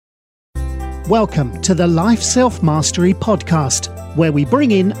Welcome to the Life Self-Mastery Podcast, where we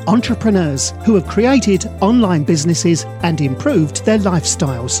bring in entrepreneurs who have created online businesses and improved their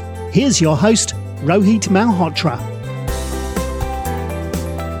lifestyles. Here's your host, Rohit Malhotra.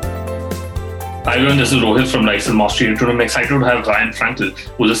 Hi everyone, this is Rohit from Life Self-Mastery. Today I'm excited to have Ryan Frankel,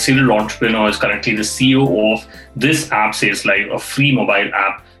 who's a serial entrepreneur, is currently the CEO of This App Says Live, a free mobile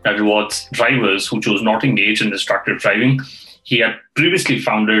app that rewards drivers who choose not to engage in distracted driving. He had previously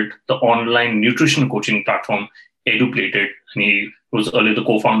founded the online nutrition coaching platform EduPlated, and he was earlier the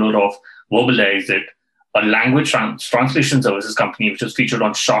co-founder of Verbalize It, a language translation services company which was featured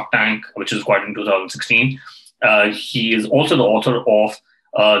on Shark Tank, which was acquired in 2016. He is also the author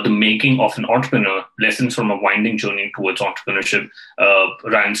of The Making of an Entrepreneur, Lessons from a Winding Journey Towards Entrepreneurship.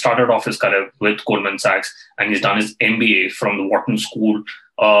 Ryan started off his career with Goldman Sachs, and he's done his MBA from the Wharton School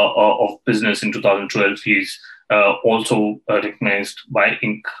of Business in 2012. He's also recognized by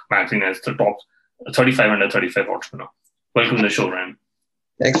Inc. magazine as the top 35 under 35 entrepreneur. Welcome to the show, Ryan.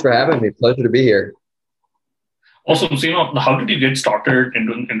 Thanks for having me. Pleasure to be here. Awesome. So, how did you get started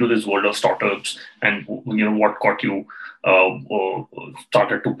into this world of startups, and what got you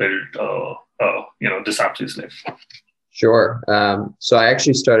started to build This App Says Live? Sure. So I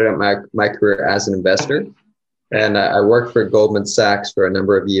actually started out my career as an investor, and I worked for Goldman Sachs for a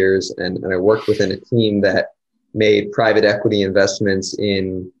number of years, and I worked within a team that made private equity investments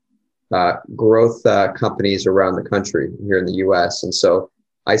in growth companies around the country here in the US. And so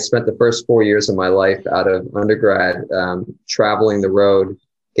I spent the first 4 years of my life out of undergrad traveling the road,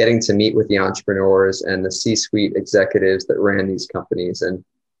 getting to meet with the entrepreneurs and the C-suite executives that ran these companies and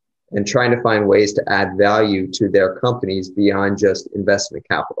trying to find ways to add value to their companies beyond just investment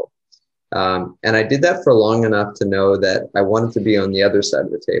capital. And I did that for long enough to know that I wanted to be on the other side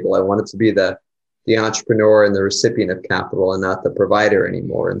of the table. I wanted to be the entrepreneur and the recipient of capital and not the provider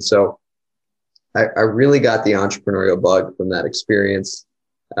anymore. And so I really got the entrepreneurial bug from that experience.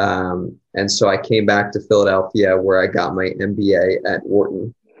 And so I came back to Philadelphia, where I got my MBA at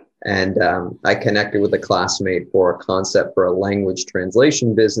Wharton. And I connected with a classmate for a concept for a language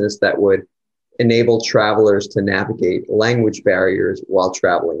translation business that would enable travelers to navigate language barriers while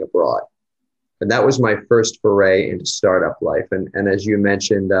traveling abroad. And that was my first foray into startup life. And as you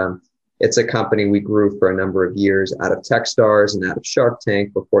mentioned, it's a company we grew for a number of years out of Techstars and out of Shark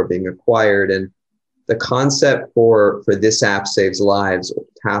Tank before being acquired. And the concept for This App Saves Lives, or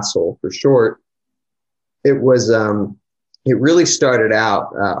TASL for short, it really started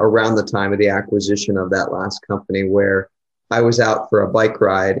out around the time of the acquisition of that last company, where I was out for a bike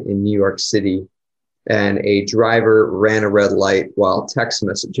ride in New York City, and a driver ran a red light while text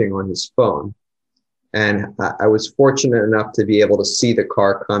messaging on his phone. And I was fortunate enough to be able to see the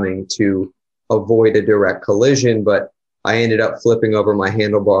car coming to avoid a direct collision, but I ended up flipping over my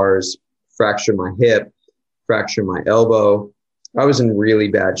handlebars, fractured my hip, fractured my elbow. I was in really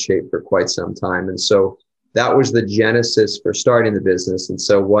bad shape for quite some time. And so that was the genesis for starting the business. And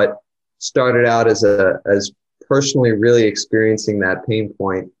so what started out as personally really experiencing that pain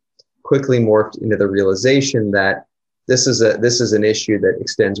point quickly morphed into the realization that this is an issue that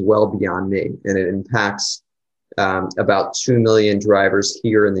extends well beyond me, and it impacts about 2 million drivers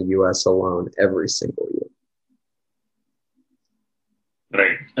here in the US alone every single year.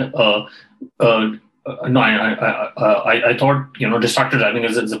 Right. No, I thought distracted driving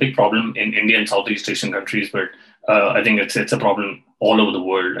is a big problem in India and Southeast Asian countries, but I think it's a problem all over the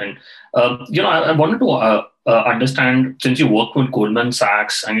world. And I wanted to understand, since you worked with Goldman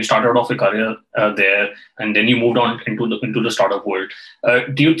Sachs and you started off a career there, and then you moved on into the startup world.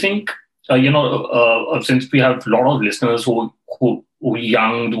 Do you think since we have a lot of listeners who are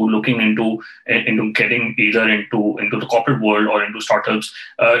young, who are looking into getting either into the corporate world or into startups,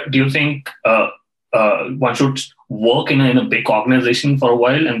 do you think one should work in a big organization for a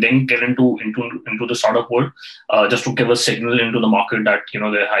while and then get into the startup world, just to give a signal into the market that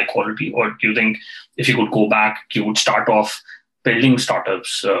they're high quality? Or do you think if you could go back, you would start off building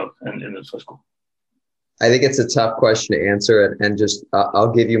startups in the first go? I think it's a tough question to answer, and just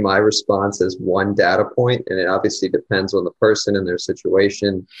I'll give you my response as one data point, and it obviously depends on the person and their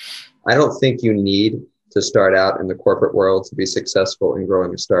situation. I don't think you need to start out in the corporate world to be successful in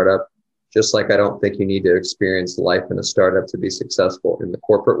growing a startup. Just like I don't think you need to experience life in a startup to be successful in the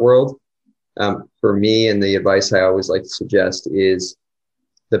corporate world. For me, and the advice I always like to suggest is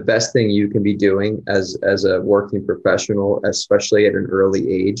the best thing you can be doing as a working professional, especially at an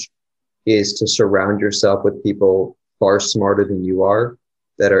early age, is to surround yourself with people far smarter than you are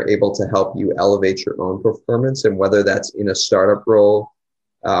that are able to help you elevate your own performance. And whether that's in a startup role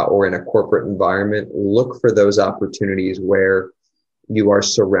or in a corporate environment, look for those opportunities where you are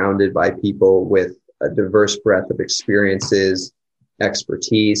surrounded by people with a diverse breadth of experiences,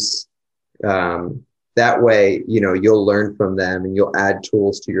 expertise. That way, you'll learn from them and you'll add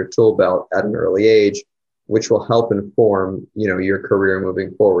tools to your tool belt at an early age, which will help inform, your career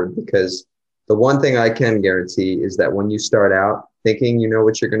moving forward. Because the one thing I can guarantee is that when you start out thinking you know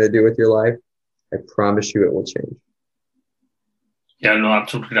what you're going to do with your life, I promise you it will change. Yeah, no,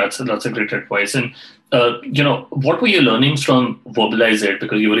 absolutely. That's a great advice. And what were your learnings from Verbalize It?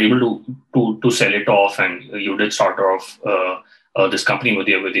 Because you were able to sell it off, and you did start off this company with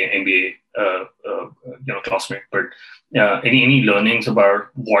your MBA classmate. But any learnings about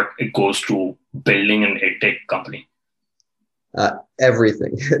what it goes to building an edtech company?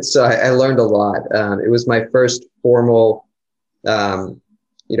 Everything. So I learned a lot. It was my first formal,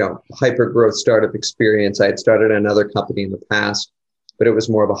 hyper growth startup experience. I had started another company in the past, but it was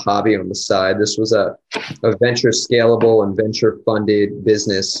more of a hobby on the side. This was a venture scalable and venture funded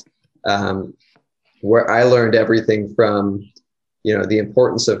business where I learned everything from, the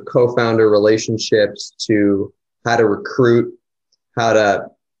importance of co-founder relationships to how to recruit, how to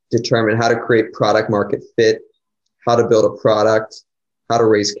determine how to create product market fit, how to build a product, how to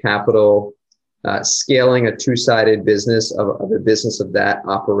raise capital, scaling a two-sided business of a business of that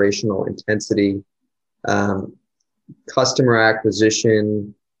operational intensity, customer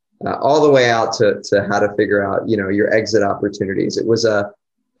acquisition, all the way out to how to figure out, your exit opportunities. It was a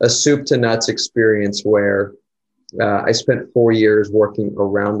soup to nuts experience where I spent 4 years working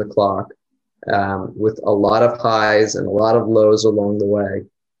around the clock with a lot of highs and a lot of lows along the way.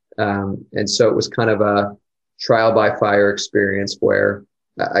 And so it was kind of a trial by fire experience where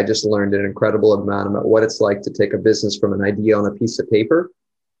I just learned an incredible amount about what it's like to take a business from an idea on a piece of paper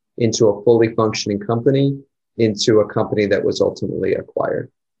into a fully functioning company, into a company that was ultimately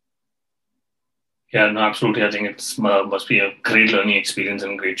acquired. Yeah, no, absolutely. I think it's must be a great learning experience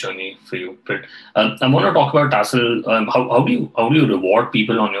and a great journey for you. But I want to talk about TASL. How do you reward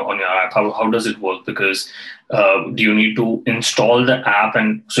people on your app? How does it work? Because do you need to install the app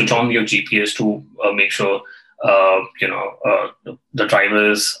and switch on your GPS to make sure the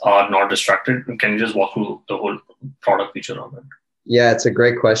drivers are not distracted? Can you just walk through the whole product feature of it? Yeah, it's a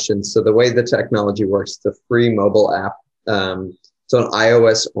great question. So the way the technology works, it's a free mobile app. It's on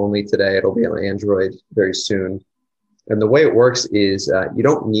iOS only today. It'll be on Android very soon. And the way it works is you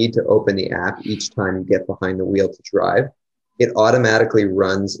don't need to open the app each time you get behind the wheel to drive. It automatically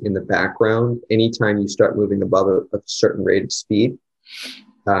runs in the background anytime you start moving above a certain rate of speed.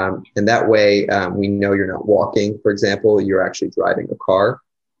 And that way we know you're not walking, for example, you're actually driving a car.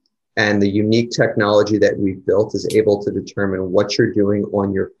 And the unique technology that we've built is able to determine what you're doing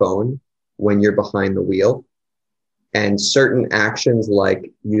on your phone when you're behind the wheel. And certain actions like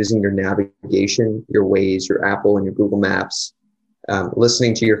using your navigation, your Waze, your Apple and your Google Maps,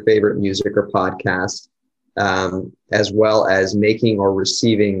 listening to your favorite music or podcast, as well as making or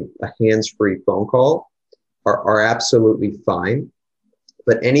receiving a hands-free phone call are absolutely fine.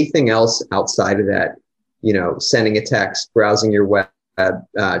 But anything else outside of that, sending a text, browsing your web,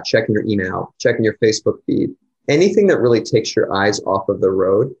 checking your email, checking your Facebook feed, anything that really takes your eyes off of the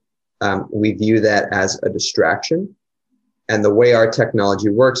road, we view that as a distraction. And the way our technology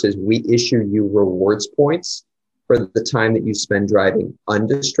works is we issue you rewards points for the time that you spend driving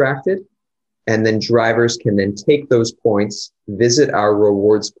undistracted. And then drivers can then take those points, visit our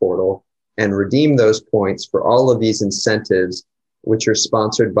rewards portal, and redeem those points for all of these incentives, which are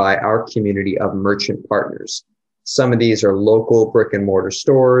sponsored by our community of merchant partners. Some of these are local brick and mortar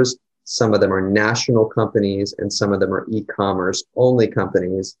stores. Some of them are national companies, and some of them are e-commerce only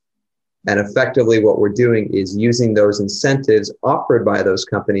companies. And effectively what we're doing is using those incentives offered by those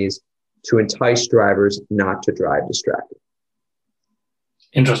companies to entice drivers not to drive distracted.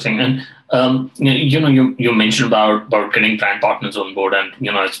 Interesting. And, you mentioned about getting brand partners on board, and,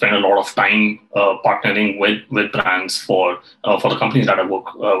 I spend a lot of time partnering with brands for the companies that I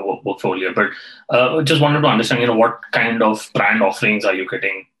work for here. But just wanted to understand, what kind of brand offerings are you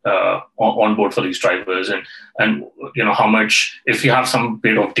getting on board for these drivers, and how much, if you have some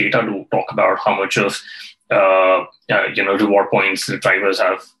bit of data to talk about how much of reward points the drivers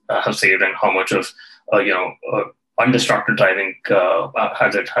have saved, and how much of undistracted driving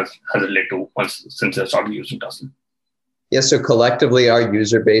has it led to since they started using TASL? Yeah, so collectively our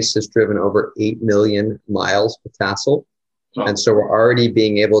user base has driven over 8 million miles with TASL. Oh. And so we're already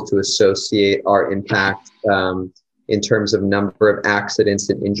being able to associate our impact in terms of number of accidents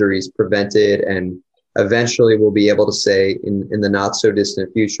and injuries prevented. And eventually we'll be able to say in the not so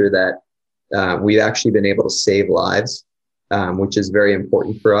distant future that we've actually been able to save lives, which is very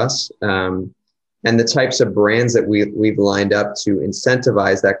important for us. And the types of brands that we've lined up to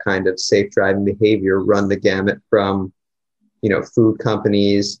incentivize that kind of safe driving behavior run the gamut from, food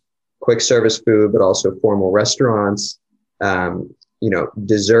companies, quick service food, but also formal restaurants,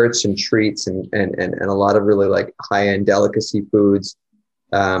 desserts and treats and a lot of really like high-end delicacy foods.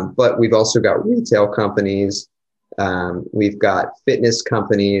 But we've also got retail companies. We've got fitness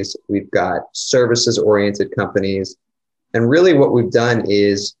companies. We've got services-oriented companies. And really what we've done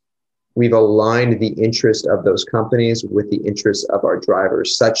is we've aligned the interest of those companies with the interests of our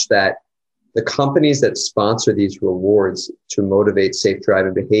drivers, such that the companies that sponsor these rewards to motivate safe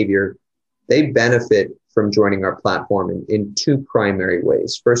driving behavior, they benefit from joining our platform in two primary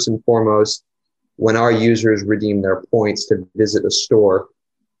ways. First and foremost, when our users redeem their points to visit a store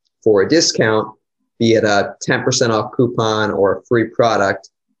for a discount, be it a 10% off coupon or a free product,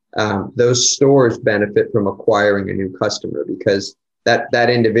 those stores benefit from acquiring a new customer, because that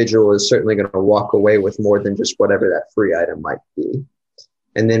individual is certainly going to walk away with more than just whatever that free item might be.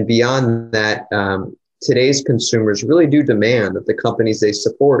 And then beyond that, today's consumers really do demand that the companies they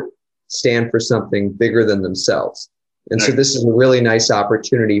support stand for something bigger than themselves. And so this is a really nice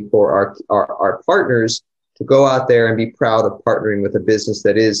opportunity for our partners to go out there and be proud of partnering with a business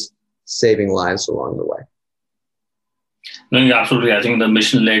that is saving lives along the way. No, yeah, absolutely. I think the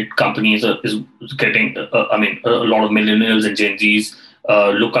mission-led companies is getting. A lot of millennials and Gen Zs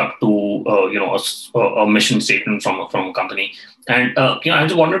look up to a mission statement from a company. And I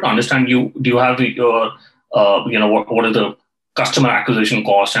just wanted to understand, do you have your what are the customer acquisition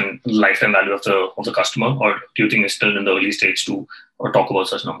cost and lifetime value of the customer, or do you think it's still in the early stage to talk about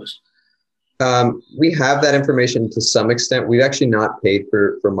such numbers? We have that information to some extent. We've actually not paid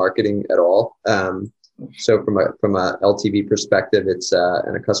for marketing at all. So from a LTV perspective, it's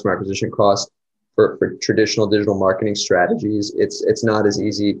and a customer acquisition cost for traditional digital marketing strategies. It's not as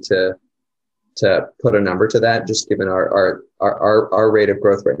easy to put a number to that, just given our rate of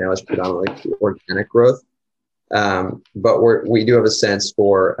growth right now is predominantly organic growth. But we do have a sense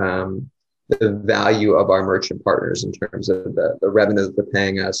for the value of our merchant partners in terms of the revenue that they're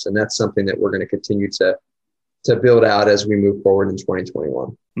paying us, and that's something that we're going to continue to build out as we move forward in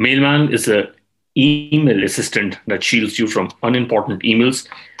 2021. Mailman is a email assistant that shields you from unimportant emails,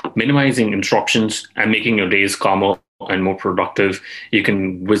 minimizing interruptions and making your days calmer and more productive. You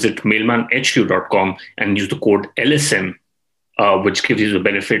can visit mailmanhq.com and use the code LSM, which gives you the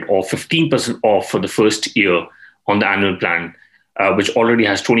benefit of 15% off for the first year on the annual plan, which already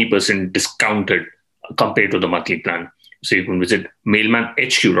has 20% discounted compared to the monthly plan. So you can visit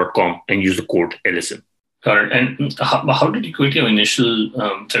mailmanhq.com and use the code LSM. Got it. And how did you create your initial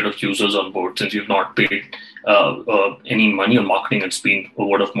set of users on board, since you've not paid any money on marketing? It's been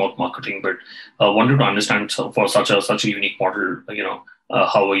word of mouth marketing, but wanted to understand, for such a unique model,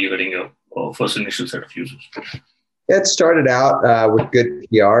 how are you getting your first initial set of users? It started out with good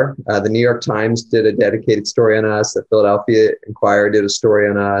PR. The New York Times did a dedicated story on us. The Philadelphia Inquirer did a story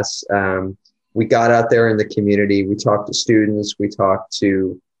on us. We got out there in the community. We talked to students. We talked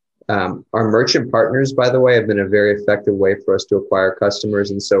to our merchant partners, by the way, have been a very effective way for us to acquire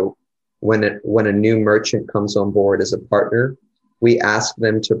customers. And so when a new merchant comes on board as a partner, we ask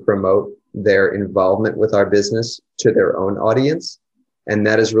them to promote their involvement with our business to their own audience. And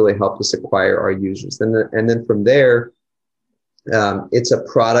that has really helped us acquire our users. And then from there, it's a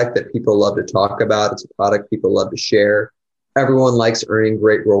product that people love to talk about. It's a product people love to share. Everyone likes earning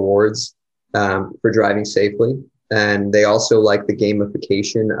great rewards for driving safely. And they also like the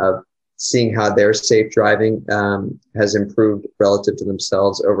gamification of seeing how their safe driving has improved relative to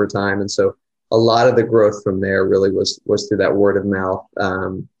themselves over time. And so a lot of the growth from there really was through that word of mouth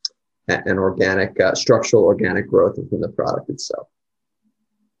and organic, structural organic growth within the product itself.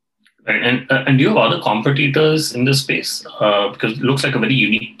 Right. And do you have other competitors in this space? Because it looks like a very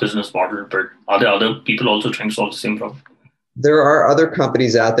unique business model, but are there other people also trying to solve the same problem? There are other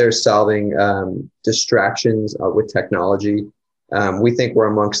companies out there solving distractions with technology. We think we're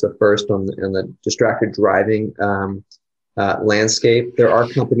amongst the first on the distracted driving landscape. There are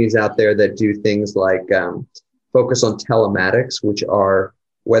companies out there that do things like focus on telematics, which are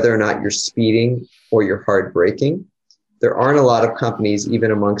whether or not you're speeding or you're hard braking. There aren't a lot of companies,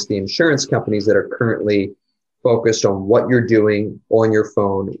 even amongst the insurance companies, that are currently focused on what you're doing on your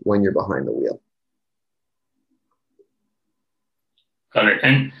phone when you're behind the wheel. Got it.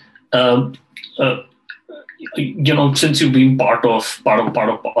 And since you've been part of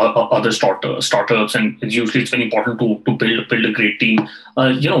other startups, and usually it's very important to build a great team.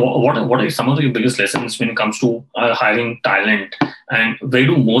 What are some of your biggest lessons when it comes to hiring talent, and where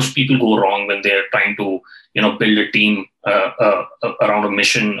do most people go wrong when they're trying to build a team around a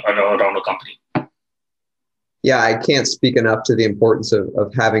mission or around a company? Yeah, I can't speak enough to the importance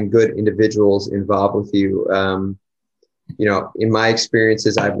of having good individuals involved with you. In my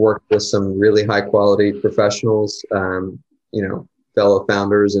experiences, I've worked with some really high quality professionals, fellow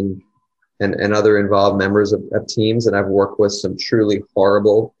founders and other involved members of teams. And I've worked with some truly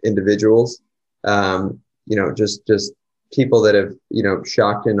horrible individuals, just people that have,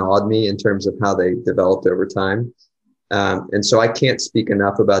 shocked and awed me in terms of how they developed over time. And so I can't speak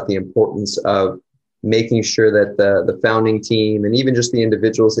enough about the importance of making sure that the founding team and even just the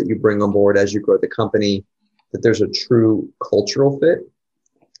individuals that you bring on board as you grow the company, that there's a true cultural fit.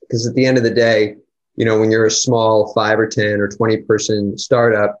 Because at the end of the day, when you're a small 5 or 10 or 20 person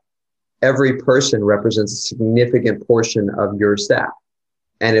startup, every person represents a significant portion of your staff.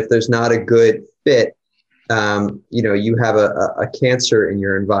 And if there's not a good fit, you have a cancer in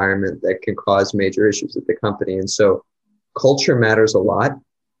your environment that can cause major issues at the company. And so culture matters a lot.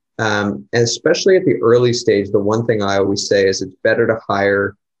 And especially at the early stage, the one thing I always say is it's better to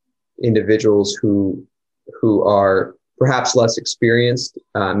hire individuals who are perhaps less experienced.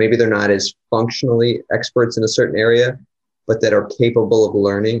 Maybe they're not as functionally experts in a certain area, but that are capable of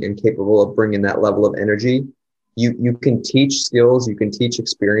learning and capable of bringing that level of energy. You can teach skills, you can teach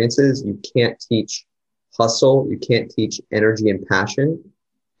experiences. You can't teach hustle. You can't teach energy and passion.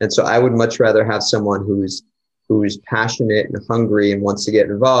 And so I would much rather have someone who's passionate and hungry and wants to get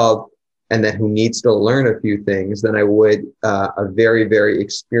involved, and that who needs to learn a few things than I would a very, very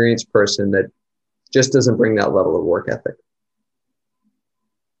experienced person that just doesn't bring that level of work ethic.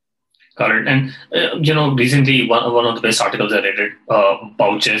 Got it. And, recently one of the best articles I read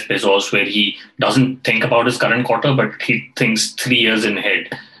about Jeff Bezos, where he doesn't think about his current quarter, but he thinks 3 years ahead.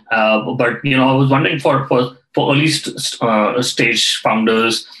 But I was wondering for early stage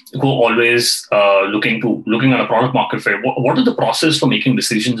founders who are always looking at a product market fit, what is the process for making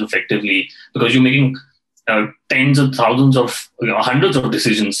decisions effectively? Because you're making tens of thousands of hundreds of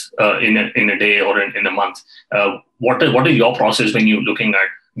decisions in a day or in a month. What is your process when you're looking at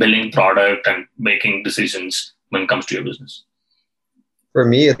building product and making decisions when it comes to your business? For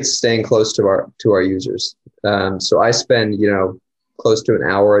me, it's staying close to our users. So I spend close to an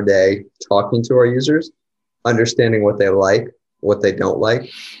hour a day talking to our users, understanding what they like, what they don't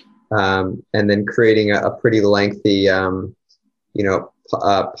like, and then creating a pretty lengthy,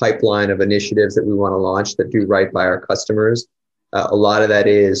 pipeline of initiatives that we want to launch that do right by our customers. A lot of that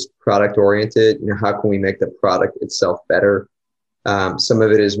is product oriented. How can we make the product itself better? Some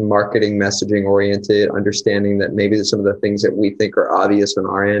of it is marketing, messaging oriented, understanding that maybe some of the things that we think are obvious on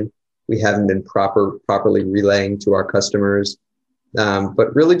our end, we haven't been properly relaying to our customers.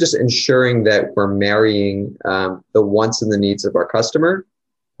 But really just ensuring that we're marrying the wants and the needs of our customer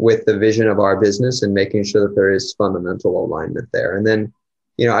with the vision of our business and making sure that there is fundamental alignment there. And then,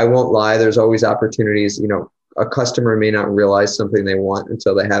 I won't lie, there's always opportunities. A customer may not realize something they want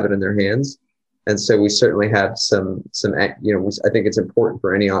until they have it in their hands. And so we certainly have some, I think it's important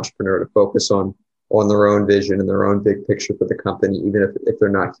for any entrepreneur to focus on their own vision and their own big picture for the company, even if they're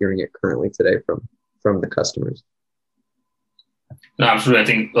not hearing it currently today from the customers. No, absolutely. I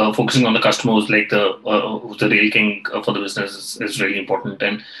think focusing on the customer who's like the real king for the business is really important.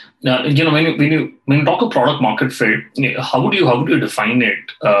 And when you talk of product market fit, how would you define it?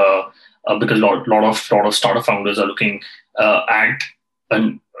 Because a lot of startup founders are looking at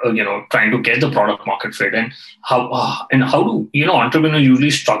trying to get the product market fit, and how do entrepreneurs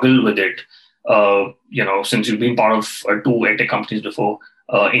usually struggle with it? Since you've been part of 2 edtech companies before,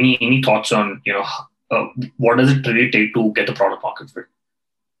 any thoughts on what does it really take to get the product market fit?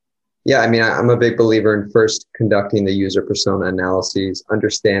 Yeah, I mean, I'm a big believer in first conducting the user persona analyses,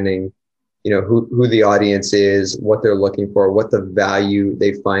 understanding, who the audience is, what they're looking for, what the value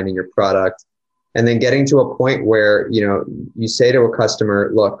they find in your product, and then getting to a point where, you say to a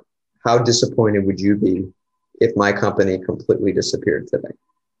customer, look, how disappointed would you be if my company completely disappeared today?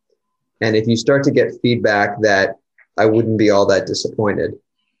 And if you start to get feedback that I wouldn't be all that disappointed,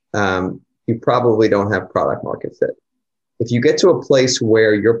 you probably don't have product market fit. If you get to a place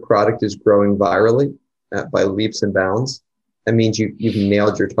where your product is growing virally by leaps and bounds, that means you've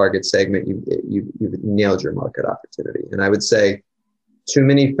nailed your target segment. You've nailed your market opportunity. And I would say too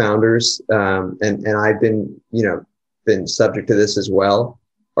many founders, and I've been subject to this as well,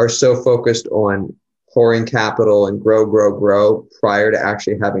 are so focused on pouring capital and grow prior to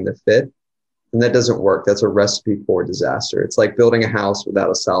actually having the fit. And that doesn't work. That's a recipe for disaster. It's like building a house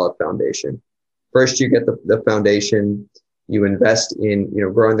without a solid foundation. First, you get the foundation. You invest in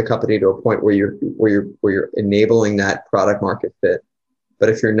growing the company to a point where you're enabling that product market fit. But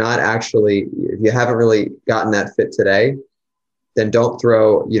if you haven't really gotten that fit today, then don't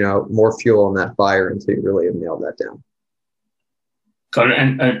throw, more fuel on that fire until you really have nailed that down. Got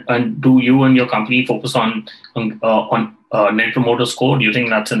it. And do you and your company focus on Net Promoter Score? Do you think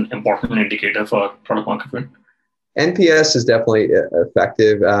that's an important indicator for product market fit? NPS is definitely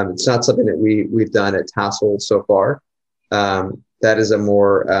effective. It's not something that we've done at TASL so far. That is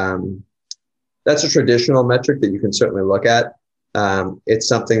that's a traditional metric that you can certainly look at. It's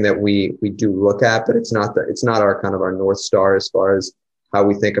something that we do look at, but it's not our kind of our North Star as far as how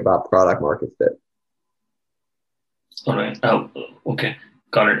we think about product market fit. All right. Okay.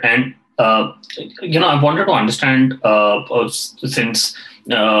 Got it. And, I wanted to understand, since,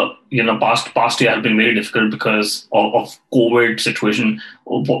 past year has been very difficult because of COVID situation.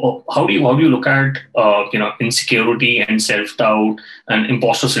 How do you look at, insecurity and self-doubt and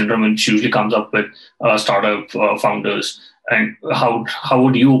imposter syndrome, which usually comes up with startup founders? And how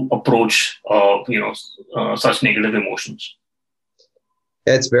would you approach, such negative emotions?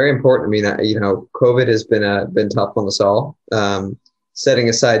 It's very important. I mean, COVID has been tough on us all. Setting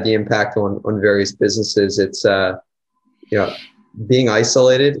aside the impact on various businesses, it's being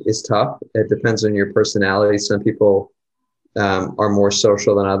isolated is tough. It depends on your personality. Some people are more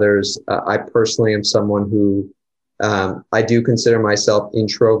social than others. I personally am someone who I do consider myself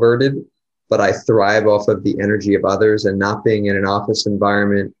introverted, but I thrive off of the energy of others, and not being in an office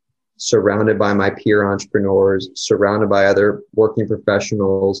environment surrounded by my peer entrepreneurs, surrounded by other working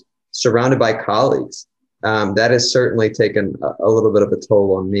professionals, surrounded by colleagues. That has certainly taken a little bit of a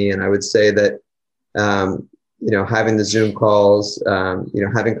toll on me. And I would say that, having the Zoom calls,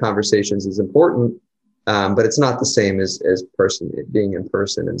 having conversations is important, but it's not the same as being in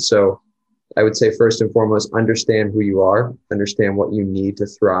person. And so I would say, first and foremost, understand who you are, understand what you need to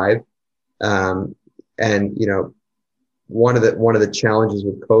thrive. One of the challenges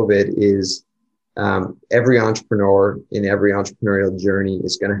with COVID is every entrepreneur in every entrepreneurial journey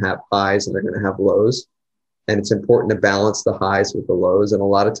is going to have highs and they're going to have lows. And it's important to balance the highs with the lows. And a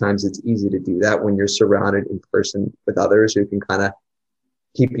lot of times it's easy to do that when you're surrounded in person with others who can kind of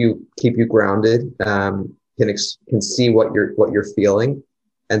keep you grounded, can see what you're feeling.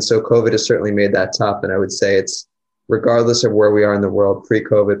 And so COVID has certainly made that tough. And I would say it's, regardless of where we are in the world,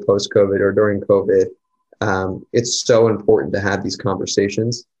 pre-COVID, post-COVID, or during COVID, it's so important to have these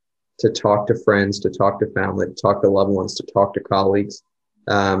conversations, to talk to friends, to talk to family, to talk to loved ones, to talk to colleagues,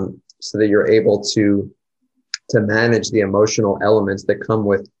 so that you're able to manage the emotional elements that come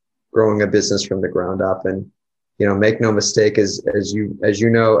with growing a business from the ground up. And, make no mistake, as you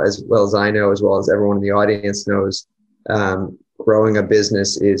know, as well as I know, as well as everyone in the audience knows, growing a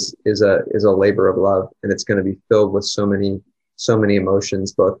business is a labor of love, and it's going to be filled with so many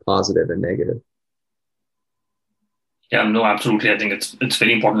emotions, both positive and negative. Yeah, no, absolutely. I think it's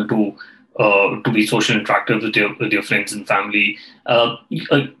very important to be social interactive with your friends and family.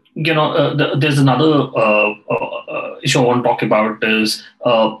 There's another issue I want to talk about is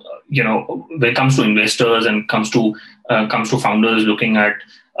when it comes to investors and comes to founders looking at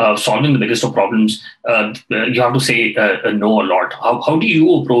solving the biggest of problems, you have to say no a lot. How do you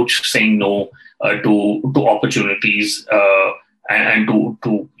approach saying no to opportunities and to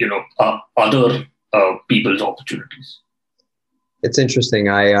other people's opportunities? It's interesting.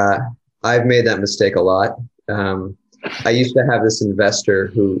 I've made that mistake a lot. I used to have this investor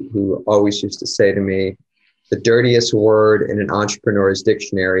who always used to say to me, the dirtiest word in an entrepreneur's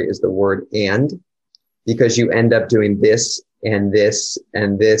dictionary is the word "and," because you end up doing this and this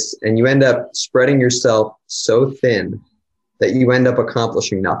and this, and you end up spreading yourself so thin that you end up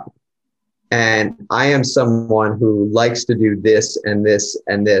accomplishing nothing. And I am someone who likes to do this and this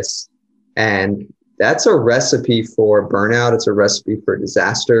and this. And that's a recipe for burnout. It's a recipe for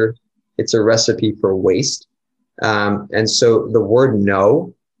disaster. It's a recipe for waste. And so the word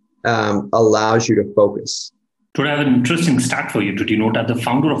no allows you to focus. Today, I have an interesting stat for you. Did you know that the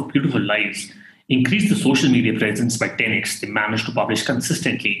founder of Beautiful Lives increased the social media presence by 10x? They managed to publish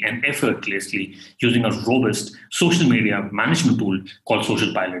consistently and effortlessly using a robust social media management tool called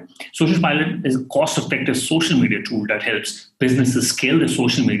Social Pilot. Social Pilot is a cost-effective social media tool that helps businesses scale their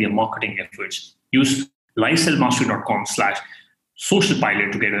social media marketing efforts. Use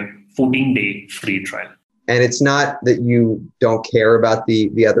lifestylemastry.com/socialpilot to get a 14-day free trial. And it's not that you don't care about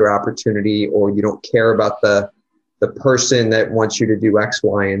the other opportunity, or you don't care about the person that wants you to do X,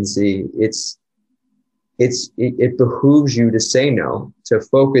 Y, and Z. It behooves you to say no, to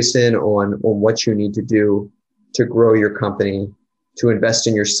focus in on what you need to do to grow your company, to invest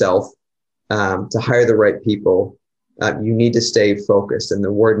in yourself, to hire the right people. You need to stay focused, and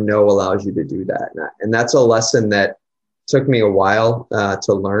the word no allows you to do that. And that's a lesson that took me a while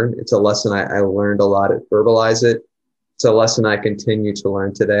to learn. It's a lesson I learned a lot at Verbalize It. it's a lesson I continue to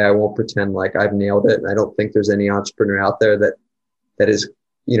learn today. I won't pretend like I've nailed it. And I don't think there's any entrepreneur out there that is,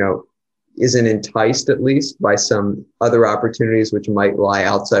 isn't enticed at least by some other opportunities which might lie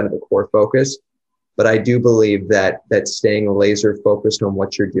outside of the core focus. But I do believe that staying laser focused on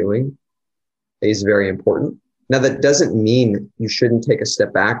what you're doing is very important. Now, that doesn't mean you shouldn't take a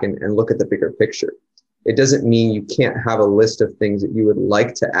step back and look at the bigger picture. It doesn't mean you can't have a list of things that you would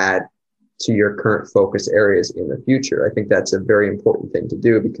like to add to your current focus areas in the future. I think that's a very important thing to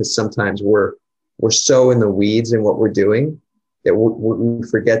do, because sometimes we're so in the weeds in what we're doing that we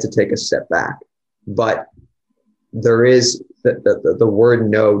forget to take a step back. But there is the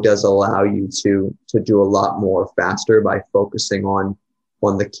word no does allow you to do a lot more faster by focusing on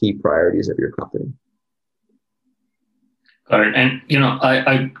the key priorities of your company. Got it. And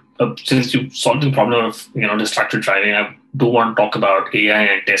I since you solved the problem of distracted driving, I do want to talk about AI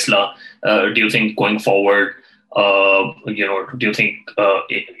and Tesla. Do you think going forward, do you think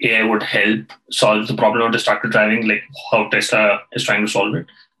AI would help solve the problem of distracted driving, like how Tesla is trying to solve it?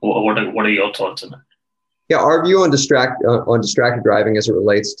 What are your thoughts on that? Yeah, our view on distracted driving as it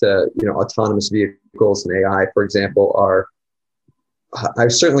relates to autonomous vehicles and AI, for example, I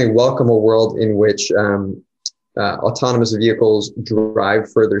certainly welcome a world in which autonomous vehicles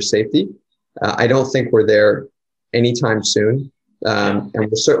drive further safety. I don't think we're there anytime soon, and we're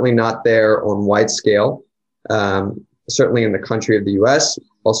certainly not there on wide scale. Certainly in the country of the U.S.,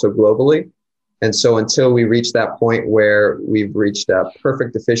 also globally. And so until we reach that point where we've reached a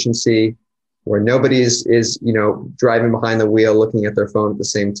perfect efficiency, where nobody is driving behind the wheel looking at their phone at the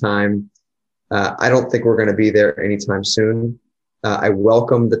same time, I don't think we're going to be there anytime soon. I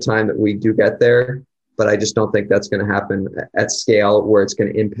welcome the time that we do get there, but I just don't think that's going to happen at scale where it's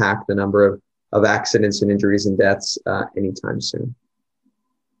going to impact the number of accidents and injuries and deaths anytime soon.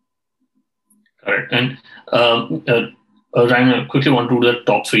 Got it. And Ryan, I quickly want to do the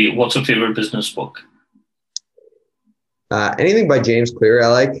top three. What's your favorite business book? Anything by James Clear I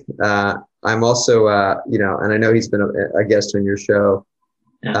like. I'm also, and I know he's been a guest on your show.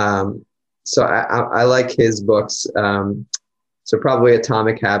 Yeah. So I like his books. So probably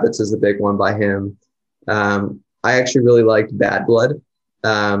Atomic Habits is the big one by him. I actually really liked Bad Blood.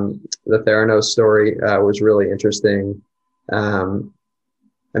 The Theranos story was really interesting.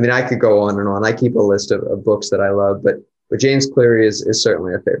 I could go on and on. I keep a list of books that I love, but James Cleary is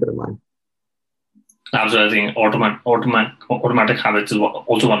certainly a favorite of mine. Absolutely. I think Automatic Habits is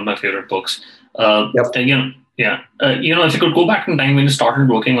also one of my favorite books. Yep. And, if you could go back in time when you started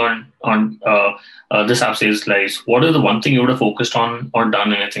working on this app Sales Lives, what is the one thing you would have focused on or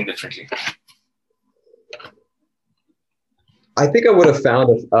done anything differently? I think I would have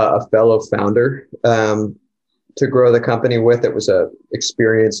found a fellow founder to grow the company with. It was a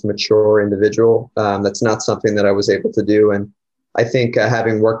experienced, mature individual. That's not something that I was able to do. And I think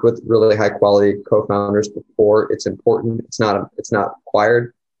having worked with really high quality co-founders before, it's important. It's not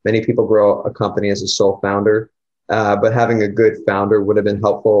required. Many people grow a company as a sole founder, but having a good founder would have been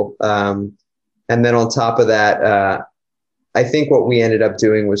helpful. And then on top of that, I think what we ended up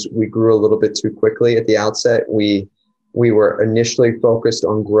doing was we grew a little bit too quickly at the outset. We were initially focused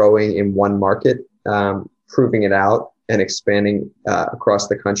on growing in one market, proving it out and expanding across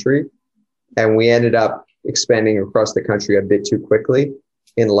the country. And we ended up expanding across the country a bit too quickly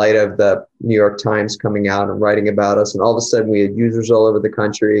in light of the New York Times coming out and writing about us. And all of a sudden we had users all over the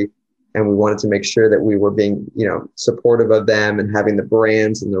country, and we wanted to make sure that we were being, supportive of them and having the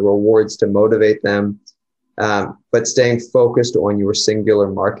brands and the rewards to motivate them. But staying focused on your singular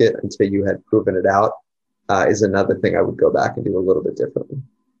market until you had proven it out is another thing I would go back and do a little bit differently.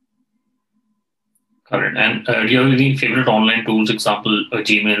 Got it. And do you have any favorite online tools, example,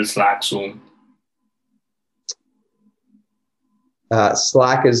 Gmail, Slack, Zoom?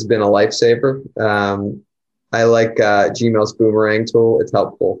 Slack has been a lifesaver. I like Gmail's Boomerang tool. It's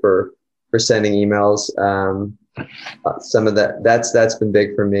helpful for sending emails. Some of that's been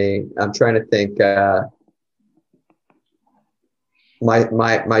big for me. I'm trying to think. My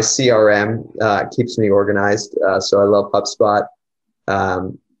CRM keeps me organized, so I love HubSpot.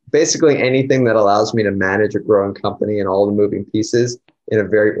 Basically anything that allows me to manage a growing company and all the moving pieces in a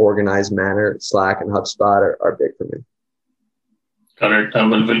very organized manner, Slack and HubSpot are big for me. Got it.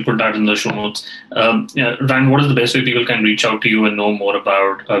 We'll put that in the show notes. Ryan, what is the best way people can reach out to you and know more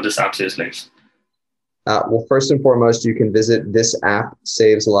about this app Saves Lives? Well, first and foremost, you can visit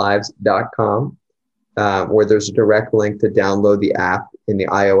thisappsaveslives.com, where there's a direct link to download the app in the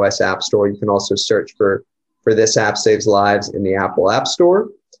iOS App Store. You can also search for This App Saves Lives in the Apple App Store.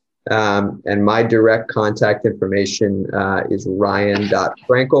 And my direct contact information is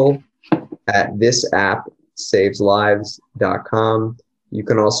ryan.frankel@thisappsaveslives.com. thisappsaveslives.com. You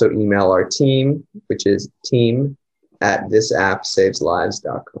can also email our team, which is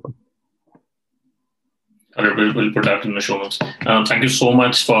team@thisappsaveslives.com. We'll put that in the show notes. Thank you so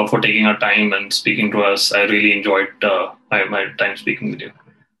much for taking our time and speaking to us. I really enjoyed my time speaking with you.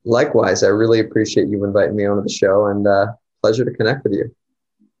 Likewise, I really appreciate you inviting me onto the show, and pleasure to connect with you.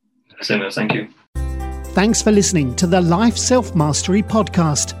 Same here. Thank you. Thanks for listening to the Life Self-Mastery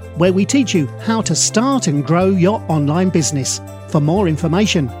podcast, where we teach you how to start and grow your online business. For more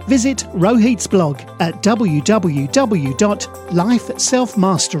information, visit Rohit's blog at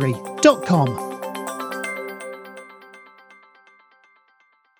www.lifeselfmastery.com.